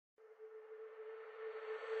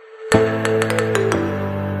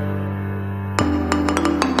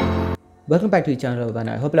Welcome back to the channel and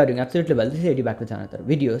I hope you are doing absolutely well. This is AD back with another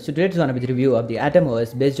video. So today is going to be the review of the Atom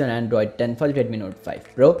OS based on Android 10 for the Redmi Note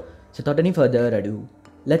 5 Pro. So without any further ado,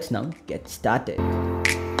 let's now get started.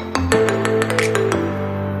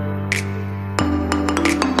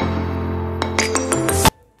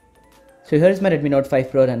 So here is my Redmi Note 5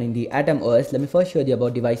 Pro running the Atom OS. Let me first show you the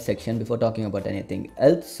about device section before talking about anything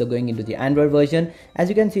else. So going into the Android version, as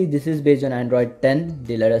you can see, this is based on Android 10,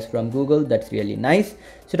 the latest from Google. That's really nice.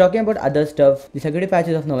 So talking about other stuff, the security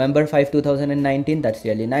patches of November 5, 2019. That's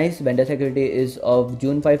really nice. Vendor security is of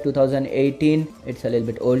June 5, 2018. It's a little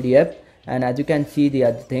bit old, yep. And as you can see, the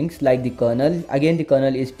other things like the kernel, again the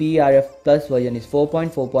kernel is PERF plus, version is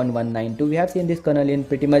 4.4.192. we have seen this kernel in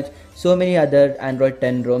pretty much so many other Android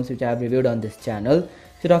 10 ROMs which I have reviewed on this channel.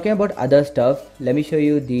 So talking about other stuff, let me show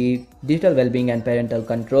you the digital well-being and parental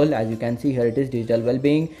control. As you can see, here it is, digital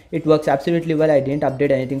well-being. It works absolutely well. I didn't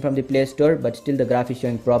update anything from the Play Store, but still the graph is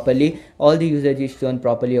showing properly. All the usage is shown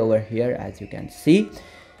properly over here, as you can see.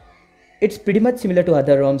 It's pretty much similar to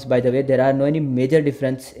other ROMs, by the way. There are no any major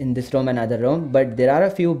difference in this ROM and other ROM, but there are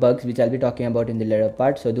a few bugs which I'll be talking about in the later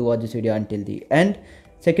part, so do watch this video until the end.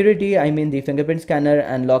 Security, I mean the fingerprint scanner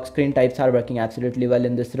and lock screen types are working absolutely well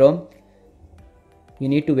in this ROM. You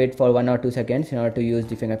need to wait for 1 or 2 seconds in order to use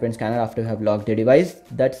the fingerprint scanner after you have locked the device.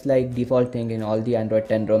 That's like default thing in all the Android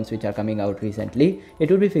 10 ROMs which are coming out recently.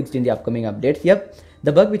 It will be fixed in the upcoming updates. Yep,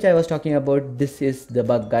 the bug which I was talking about, this is the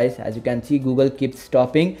bug, guys. As you can see, Google keeps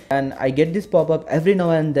stopping and I get this pop-up every now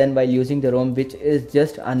and then while using the ROM, which is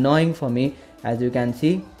just annoying for me, as you can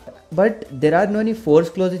see. But there are no any force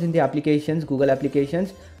closes in the applications, Google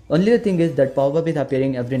applications. Only the thing is that pop-up is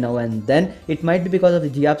appearing every now and then. It might be because of the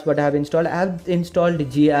GApps what I have installed. I have installed the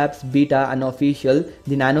GApps beta unofficial,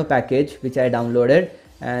 the nano package which I downloaded,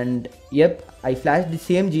 and yep, I flashed the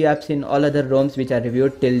same GApps in all other ROMs which I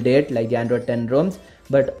reviewed till date, like the Android 10 ROMs.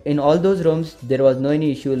 But in all those ROMs there was no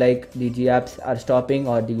any issue like the GApps are stopping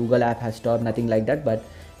or the Google app has stopped, nothing like that, but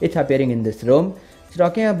it's appearing in this ROM. So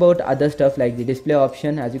talking about other stuff like the display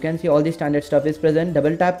option, as you can see, all the standard stuff is present.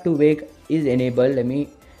 Double tap to wake is enabled. Let me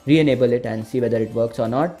re-enable it and see whether it works or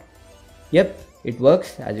not. Yep, it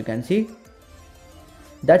works, as you can see.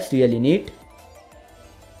 That's really neat,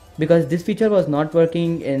 because this feature was not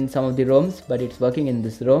working in some of the ROMs, but it's working in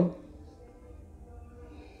this ROM.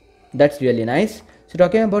 That's really nice. So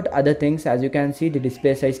talking about other things, as you can see, the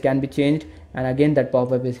display size can be changed, and again that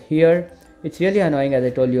pop-up is here. It's really annoying, as I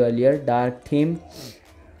told you earlier. Dark theme,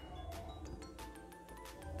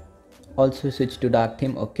 also switch to dark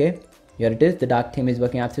theme. Okay, here it is. The dark theme is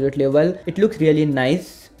working absolutely well. It looks really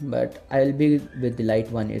nice, but I'll be with the light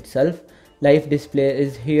one itself. Live display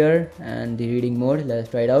is here, and the reading mode, let's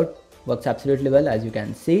try it out. Works absolutely well, as you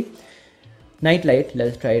can see. Night light,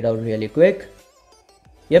 let's try it out really quick.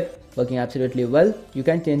 Yep, working absolutely well. You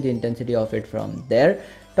can change the intensity of it from there.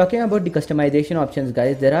 Talking about the customization options,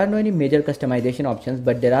 guys, there are no any major customization options,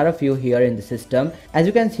 but there are a few here in the system. As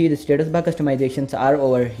you can see, the status bar customizations are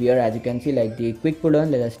over here. As you can see, like the quick pull on,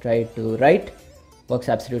 let us try it to right. Works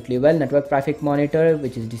absolutely well. Network traffic monitor,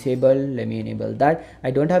 which is disabled, let me enable that.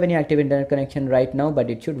 I don't have any active internet connection right now, but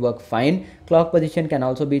it should work fine. Clock position can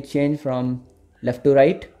also be changed from left to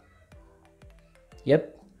right.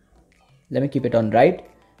 Yep, let me keep it on right.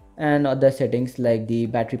 And other settings like the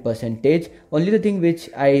battery percentage. Only the thing which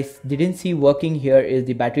I didn't see working here is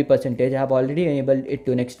the battery percentage. I have already enabled it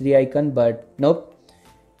to next to the icon, but nope,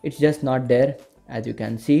 it's just not there. As you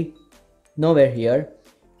can see, nowhere here.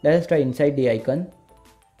 Let us try inside the icon.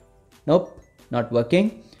 Nope, not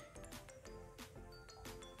working.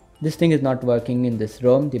 This thing is not working in this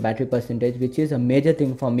ROM, the battery percentage, which is a major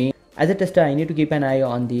thing for me. As a tester, I need to keep an eye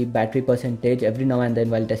on the battery percentage every now and then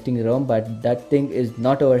while testing the ROM, but that thing is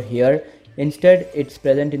not over here. Instead, it's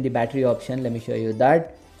present in the battery option. Let me show you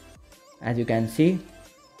that. As you can see,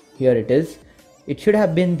 here it is. It should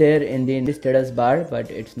have been there in the status bar, but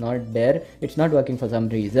it's not there. It's not working for some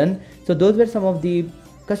reason. So those were some of the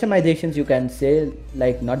customizations, you can say,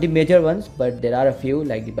 like not the major ones, but there are a few,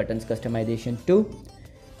 like the buttons customization too.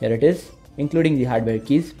 Here it is, including the hardware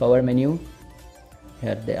keys, power menu.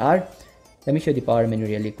 Here they are. Let me show the power menu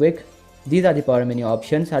really quick. These are the power menu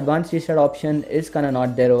options. Advanced restart option is kinda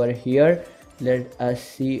not there over here. Let us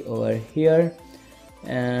see over here,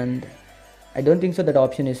 and I don't think so that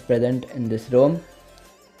option is present in this ROM.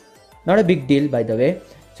 Not a big deal, by the way.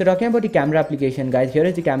 So talking about the camera application, guys, here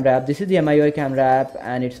is the camera app. This is the MIUI camera app,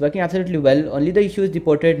 and it's working absolutely well. Only the issue is the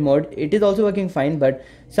portrait mode. It is also working fine, but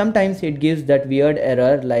sometimes it gives that weird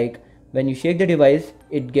error, like when you shake the device,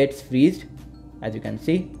 it gets freezed. As you can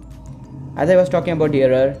see, as I was talking about the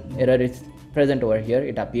error is present over here.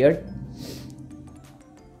 It appeared.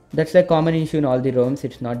 That's a common issue in all the ROMs.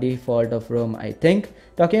 It's not the fault of ROM, I think.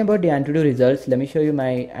 Talking about the Antutu results, let me show you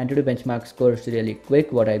my Antutu benchmark scores really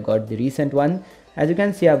quick, what I got the recent one. As you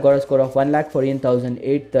can see, I've got a score of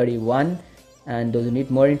 1,14,831, and those who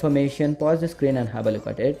need more information, pause the screen and have a look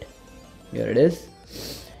at it. Here it is.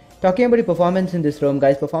 Talking about the performance in this ROM,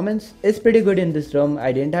 guys, performance is pretty good in this ROM.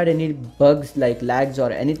 I didn't have any bugs like lags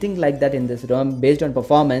or anything like that in this ROM based on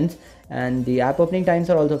performance, and the app opening times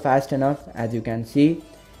are also fast enough. As you can see,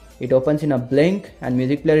 it opens in a blink, and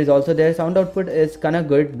music player is also there. Sound output is kinda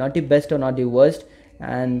good, not the best or not the worst,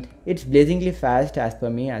 and it's blazingly fast as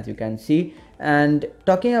per me, as you can see. And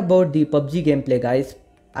talking about the PUBG gameplay, guys,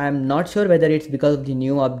 I'm not sure whether it's because of the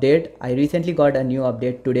new update. I recently got a new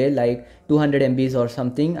update today, like 200 MBs or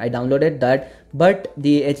something. I downloaded that, but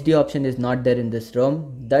the HD option is not there in this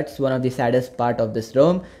ROM. That's one of the saddest part of this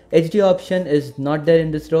ROM. HD option is not there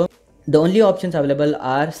in this ROM. The only options available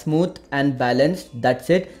are smooth and balanced, that's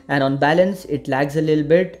it. And on balance it lags a little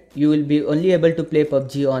bit. You will be only able to play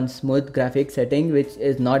PUBG on smooth graphics setting, which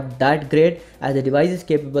is not that great, as the device is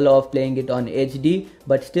capable of playing it on HD,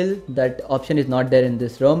 but still that option is not there in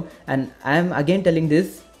this ROM. And I am again telling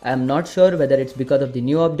this, I am not sure whether it's because of the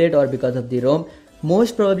new update or because of the ROM.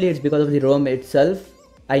 Most probably it's because of the ROM itself.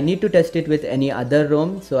 I need to test it with any other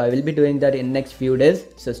ROM, so I will be doing that in next few days,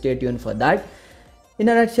 so stay tuned for that. In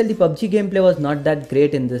a nutshell, the PUBG gameplay was not that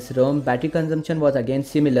great in this ROM. Battery consumption was again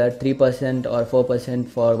similar, 3% or 4%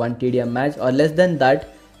 for 1 TDM match or less than that,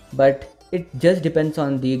 but it just depends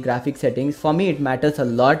on the graphic settings. For me it matters a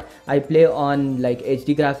lot. I play on like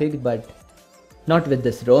HD graphics, but not with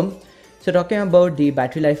this ROM. So talking about the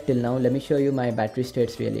battery life till now, let me show you my battery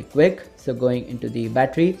states really quick. So going into the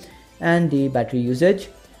battery and the battery usage.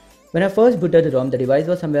 When I first booted the ROM, the device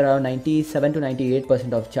was somewhere around 97 to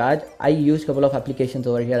 98% of charge. I used a couple of applications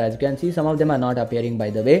over here. As you can see, some of them are not appearing, by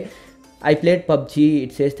the way. I played PUBG,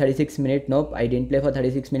 it says 36 minutes. Nope, I didn't play for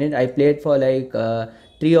 36 minutes. I played for like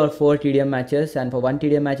 3 or 4 TDM matches, and for 1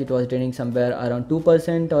 TDM match it was draining somewhere around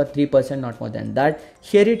 2% or 3%, not more than that.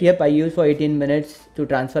 Share it, yep, I used for 18 minutes to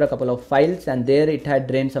transfer a couple of files, and there it had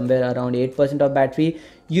drained somewhere around 8% of battery.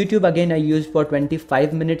 YouTube again I used for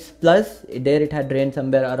 25 minutes plus, there it had drained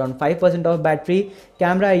somewhere around 5% of battery.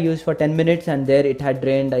 Camera I used for 10 minutes, and there it had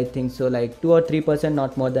drained, I think so, like 2 or 3%,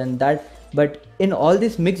 not more than that. But in all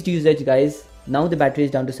this mixed usage, guys, now the battery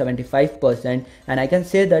is down to 75%, and I can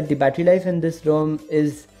say that the battery life in this ROM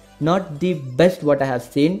is not the best what I have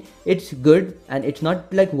seen. It's good, and it's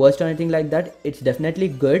not like worst or anything like that. It's definitely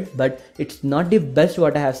good, but it's not the best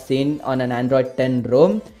what I have seen on an Android 10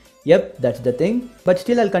 ROM. Yep, that's the thing. But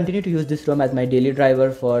still I'll continue to use this ROM as my daily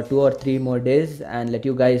driver for 2 or 3 more days and let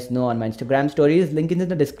you guys know on my Instagram stories. Link is in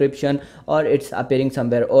the description, or it's appearing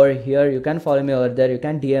somewhere over here. You can follow me over there. You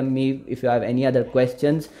can DM me if you have any other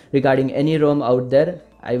questions regarding any ROM out there.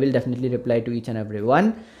 I will definitely reply to each and every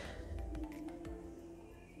one.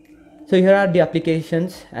 So here are the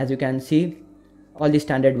applications. As you can see, all the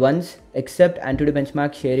standard ones except Antutu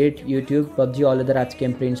Benchmark, Shareit, YouTube, PUBG, all other apps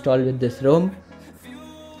came pre-installed with this ROM.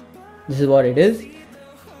 This is what it is.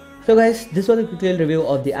 So guys, this was a quick little review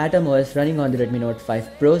of the Atom OS running on the Redmi Note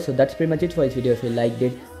 5 Pro. So that's pretty much it for this video. If you liked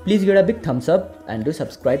it, please give it a big thumbs up and do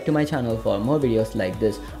subscribe to my channel for more videos like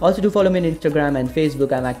this. Also do follow me on Instagram and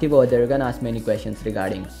Facebook. I'm active over there. You can ask me any questions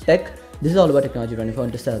regarding tech. This is all about technology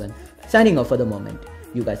 24/7. Signing off for the moment.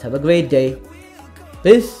 You guys have a great day.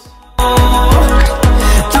 Peace.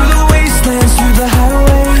 Through the wastelands, through the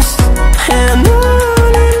highway.